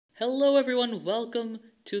Hello everyone, welcome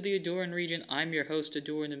to the Adoran region. I'm your host,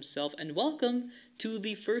 Adoran himself, and welcome to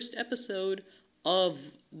the first episode of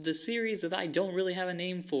the series that I don't really have a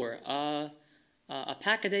name for. A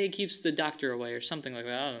pack a day keeps the doctor away, or something like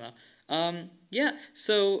that, I don't know. Yeah,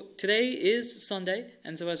 so today is Sunday,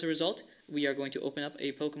 and so as a result, we are going to open up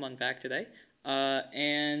a Pokemon pack today.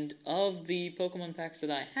 And of the Pokemon packs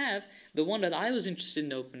that I have, the one that I was interested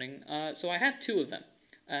in opening, so I have two of them,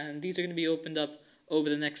 and these are going to be opened up over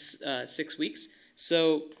the next 6 weeks.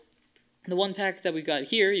 So the one pack that we got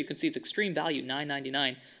here, you can see it's extreme value,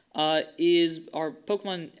 $9.99, is our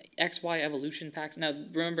Pokemon XY evolution packs. Now,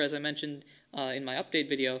 remember, as I mentioned in my update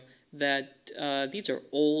video, that these are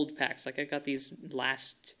old packs. Like, I got these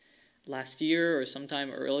last year or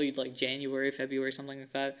sometime early, like January, February, something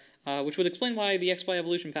like that, which would explain why the XY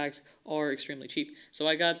evolution packs are extremely cheap. So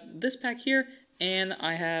I got this pack here, and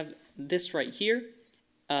I have this right here.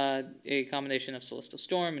 A combination of Celestial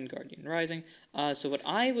Storm and Guardian Rising. So what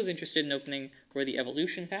I was interested in opening were the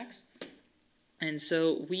evolution packs, and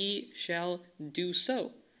so we shall do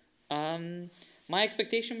so. My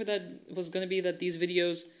expectation for that was going to be that these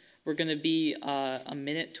videos were going to be a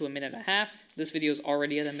minute to a minute and a half. This video is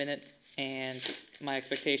already at a minute, and my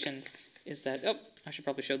expectation is that... Oh, I should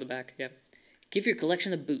probably show the back, yeah. Give your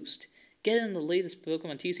collection a boost. Get in the latest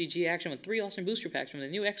Pokemon TCG action with 3 awesome booster packs from the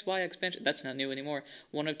new XY expansion. That's not new anymore.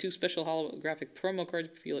 One of 2 special holographic promo cards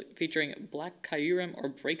featuring Black Kyurem or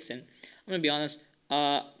Breaksin. I'm going to be honest,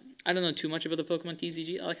 I don't know too much about the Pokemon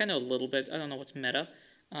TCG. Like, I know a little bit. I don't know what's meta,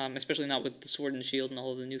 especially not with the Sword and Shield and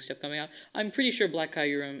all of the new stuff coming out. I'm pretty sure Black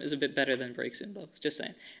Kyurem is a bit better than Breaksin, though. Just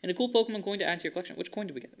saying. And a cool Pokemon coin to add to your collection. Which coin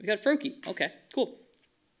did we get? We got Froakie. Okay, cool.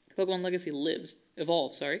 Pokemon Legacy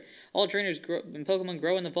evolves, sorry. All trainers in Pokemon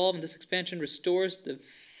grow and evolve, and this expansion restores the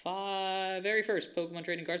very first Pokemon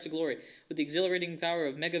trading cards to glory with the exhilarating power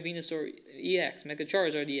of Mega Venusaur EX, Mega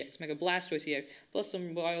Charizard EX, Mega Blastoise EX, plus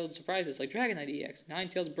some wild surprises like Dragonite EX,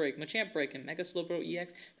 Ninetales Break, Machamp Break, and Mega Slowbro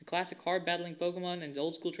EX. The classic hard-battling Pokemon and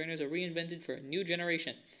old school trainers are reinvented for a new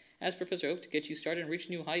generation. As Professor Oak to get you started and reach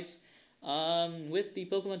new heights with the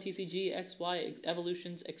Pokemon TCG XY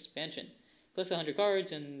Evolutions expansion. Collects 100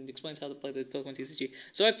 cards and explains how to play the Pokemon TCG.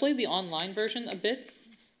 So I've played the online version a bit.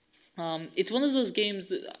 It's one of those games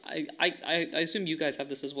that I assume you guys have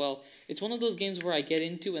this as well. It's one of those games where I get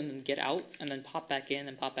into and then get out and then pop back in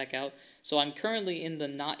and pop back out. So I'm currently in the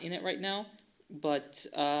not in it right now, but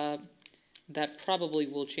that probably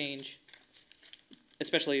will change,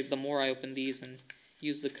 especially the more I open these and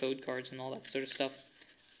use the code cards and all that sort of stuff.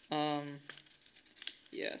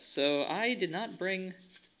 Yeah, so I did not bring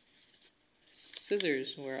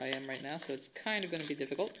scissors where I am right now, so it's kind of going to be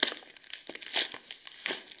difficult.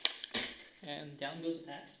 And down goes the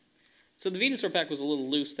pack. So the Venusaur pack was a little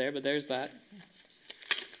loose there, but there's that.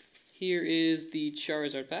 Here is the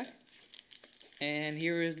Charizard pack. And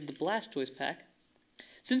here is the Blastoise pack.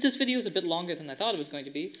 Since this video is a bit longer than I thought it was going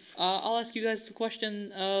to be, I'll ask you guys the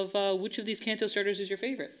question of which of these Kanto starters is your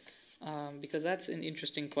favorite? Because that's an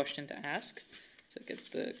interesting question to ask. So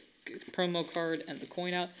get the promo card and the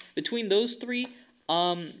coin out. Between those three,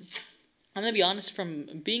 I'm gonna be honest,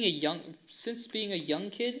 since being a young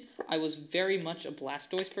kid, I was very much a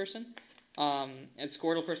Blastoise person, and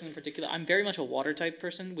Squirtle person in particular. I'm very much a water type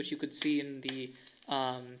person, which you could see in the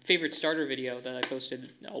favorite starter video that I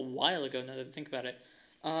posted a while ago, now that I think about it.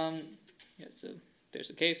 Yeah, so there's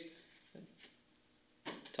the case.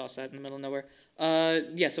 Toss that in the middle of nowhere.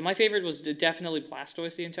 Yeah, so my favorite was definitely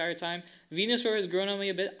Blastoise the entire time. Venusaur has grown on me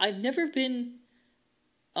a bit. I've never been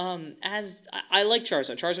I like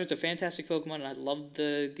Charizard. Charizard's a fantastic Pokemon, and I love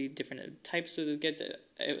the different types that get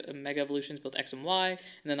Mega Evolutions, both X and Y. And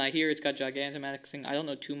then I hear it's got Gigantamaxing. I don't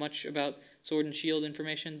know too much about Sword and Shield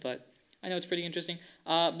information, but I know it's pretty interesting.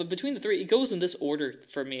 But between the three, it goes in this order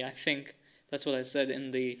for me, I think. That's what I said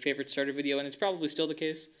in the favorite starter video, and it's probably still the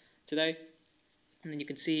case today. And then you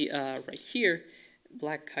can see right here,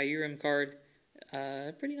 Black Kyurem card.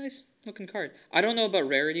 Pretty nice looking card. I don't know about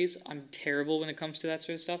rarities. I'm terrible when it comes to that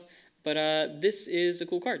sort of stuff. But this is a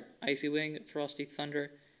cool card. Icy Wing, Frosty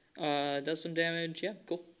Thunder. Does some damage. Yeah,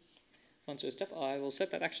 cool. Fun sort of stuff. I will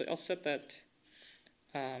set that. Actually, I'll set that.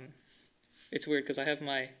 It's weird because I have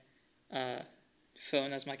my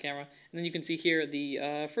phone as my camera. And then you can see here the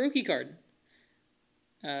Froakie card.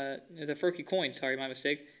 The Froakie coin. Sorry, my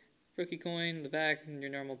mistake. Froakie coin, the back, and your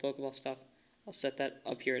normal Pokeball stuff. I'll set that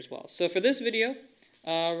up here as well. So for this video,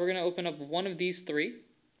 we're going to open up one of these three.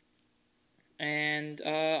 And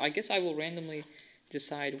I guess I will randomly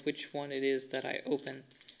decide which one it is that I open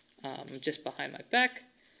just behind my back.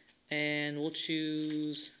 And we'll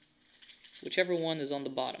choose whichever one is on the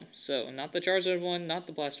bottom. So, not the Charizard one, not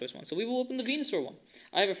the Blastoise one. So we will open the Venusaur one.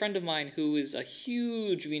 I have a friend of mine who is a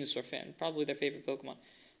huge Venusaur fan, probably their favorite Pokemon.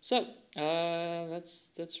 So, that's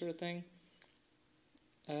that sort of thing.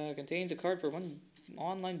 Contains a card for one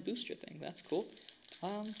online booster thing. That's cool.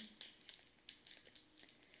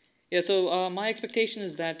 Yeah, so my expectation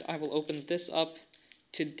is that I will open this up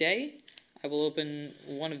today. I will open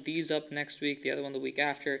one of these up next week, the other one the week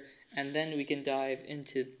after, and then we can dive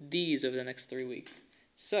into these over the next 3 weeks.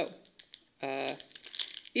 So,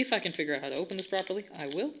 if I can figure out how to open this properly, I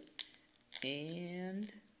will. And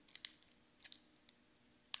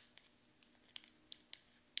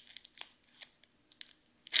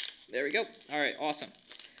there we go. All right, awesome.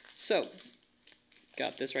 So,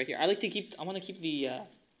 got this right here. I want to keep the,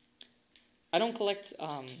 I don't collect,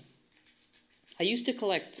 I used to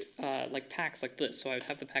collect, like, packs like this, so I would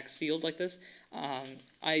have the packs sealed like this.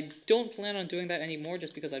 I don't plan on doing that anymore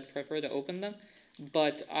just because I'd prefer to open them,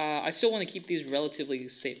 but I still want to keep these relatively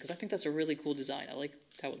safe, because I think that's a really cool design. I like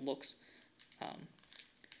how it looks.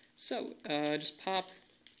 So, just pop,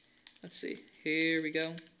 let's see, here we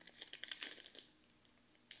go.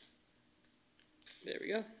 There we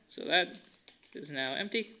go. So that is now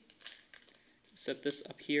empty. Set this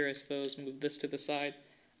up here, I suppose. Move this to the side.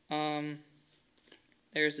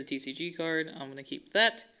 There's the TCG card. I'm going to keep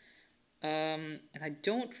that. And I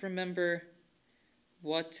don't remember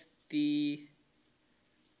what the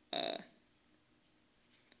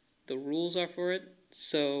rules are for it.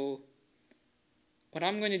 So what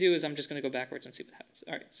I'm going to do is I'm just going to go backwards and see what happens.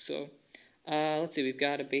 Alright, so let's see. We've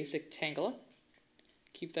got a basic Tangela.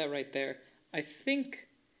 Keep that right there. I think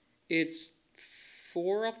it's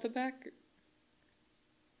 4 off the back.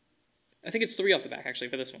 I think it's 3 off the back, actually,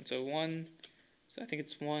 for this one. So I think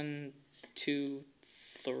it's 1, 2,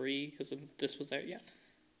 3, because this was there, yeah.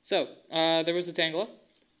 So, there was the Tangela.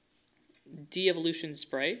 De-Evolution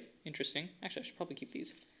Spray, interesting. Actually, I should probably keep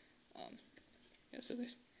these. Yeah, so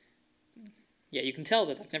there's... Yeah, you can tell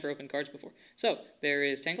that I've never opened cards before. So, there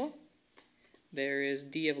is Tangela. There is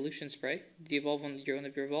De-Evolution Spray. De-evolve one of your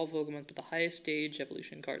evolved Pokemon, put the highest stage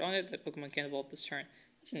evolution card on it. That Pokemon can't evolve this turn.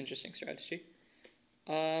 That's an interesting strategy.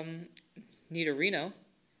 Nidorino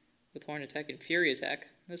with Horn Attack and Fury Attack.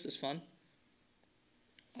 This is fun.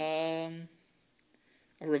 A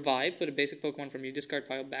Revive. Put a basic Pokemon from your discard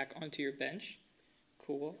pile back onto your bench.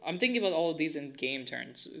 Cool. I'm thinking about all of these in game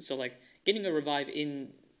turns. So, like, getting a Revive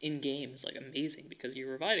in game is, like, amazing because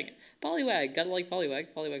you're reviving it. Poliwag. Gotta like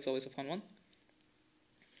Poliwag. Poliwag's always a fun one.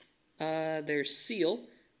 There's Seal.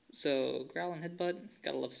 So, Growl and Headbutt.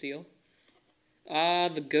 Gotta love Seal.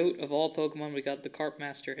 The GOAT of all Pokemon. We got the Carp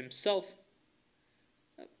Master himself.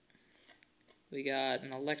 We got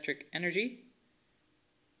an Electric Energy.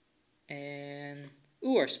 And...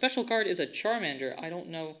 ooh, our special card is a Charmander. I don't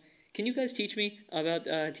know. Can you guys teach me about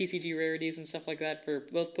TCG rarities and stuff like that for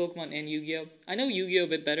both Pokemon and Yu-Gi-Oh? I know Yu-Gi-Oh a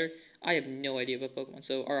bit better. I have no idea about Pokemon.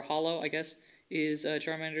 So our Holo, I guess, is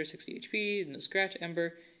Charmander, 60 HP, no scratch,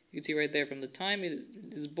 Ember. You can see right there, from the time it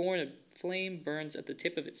is born, a flame burns at the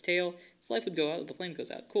tip of its tail. Its life would go out, the flame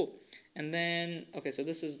goes out. Cool. And then, okay, so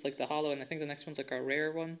this is like the Holo, and I think the next one's like our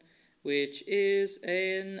rare one, which is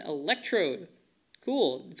an Electrode.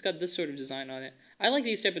 Cool. It's got this sort of design on it. I like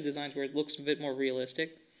these type of designs where it looks a bit more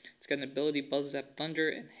realistic. It's got an ability, Buzz Zap Thunder,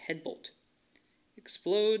 and Headbolt.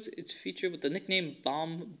 Explodes. It's featured with the nickname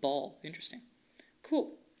Bomb Ball. Interesting.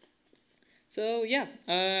 Cool. So, yeah,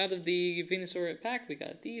 out of the Venusaur pack, we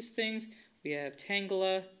got these things. We have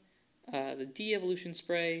Tangela, the De-Evolution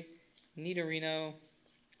Spray, Nidorino.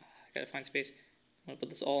 I gotta find space. I want to put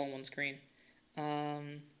this all on one screen.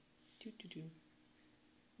 The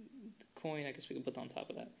coin, I guess we can put on top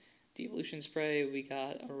of that. De-Evolution Spray, we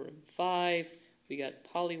got a Revive, we got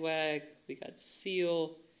Poliwag, we got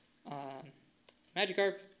Seal,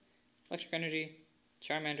 Magikarp, Electric Energy,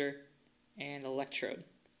 Charmander, and Electrode.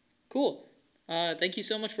 Cool. Thank you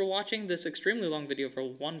so much for watching this extremely long video for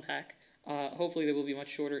one pack. Hopefully they will be much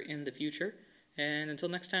shorter in the future. And until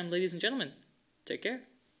next time, ladies and gentlemen, take care.